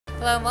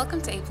Hello and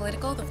welcome to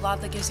Apolitical, the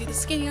vlog that gives you the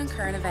skinny on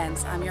current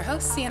events. I'm your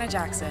host, Sienna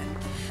Jackson.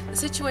 The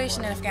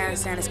situation in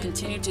Afghanistan has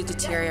continued to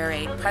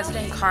deteriorate.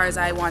 President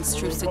Karzai wants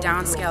troops to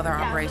downscale their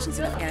operations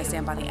in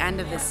Afghanistan by the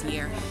end of this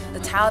year. The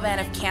Taliban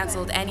have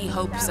canceled any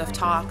hopes of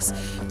talks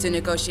to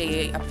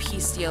negotiate a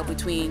peace deal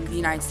between the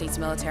United States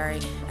military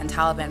and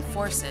Taliban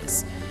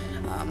forces.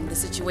 The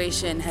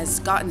situation has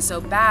gotten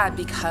so bad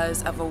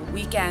because of a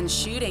weekend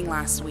shooting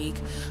last week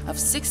of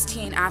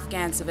 16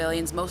 Afghan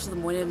civilians, most of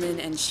them women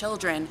and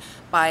children,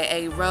 by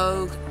a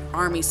rogue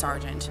army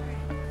sergeant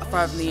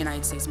from the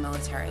United States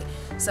military.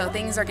 So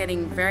things are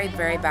getting very,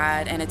 very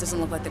bad, and it doesn't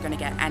look like they're going to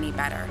get any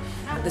better.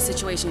 The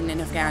situation in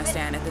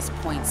Afghanistan at this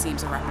point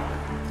seems irreparable.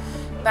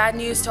 Bad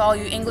news to all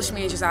you English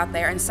majors out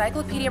there.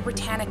 Encyclopedia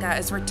Britannica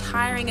is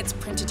retiring its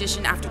print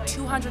edition after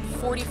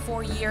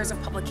 244 years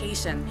of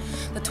publication.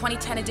 The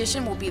 2010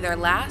 edition will be their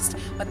last,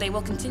 but they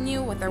will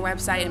continue with their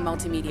website and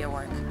multimedia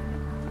work.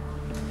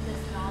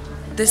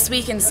 This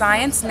week in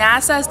science,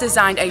 NASA has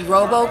designed a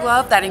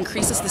robo-glove that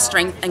increases the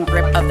strength and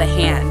grip of the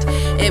hand.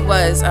 It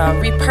was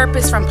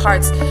repurposed from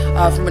parts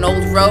from an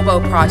old robo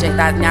project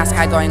that NASA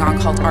had going on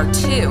called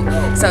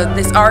R2. So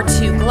this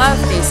R2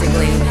 glove,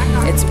 basically,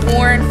 it's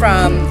worn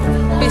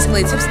from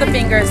basically the tips of the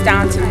fingers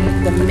down to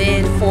the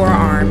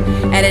mid-forearm,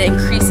 and it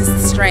increases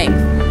the strength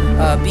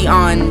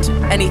beyond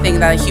anything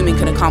that a human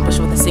could accomplish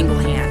with a single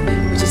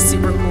hand, which is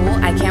super cool.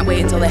 I can't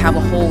wait until they have a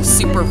whole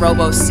super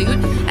robo suit,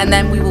 and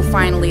then we will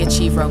finally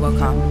achieve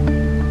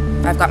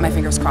RoboCop. I've got my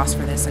fingers crossed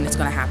for this, and it's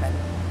going to happen.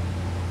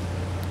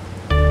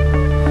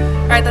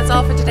 Alright, that's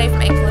all for today from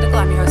Apolitical.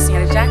 I'm your host,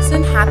 Sienna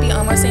Jackson. Happy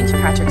almost St.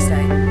 Patrick's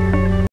Day.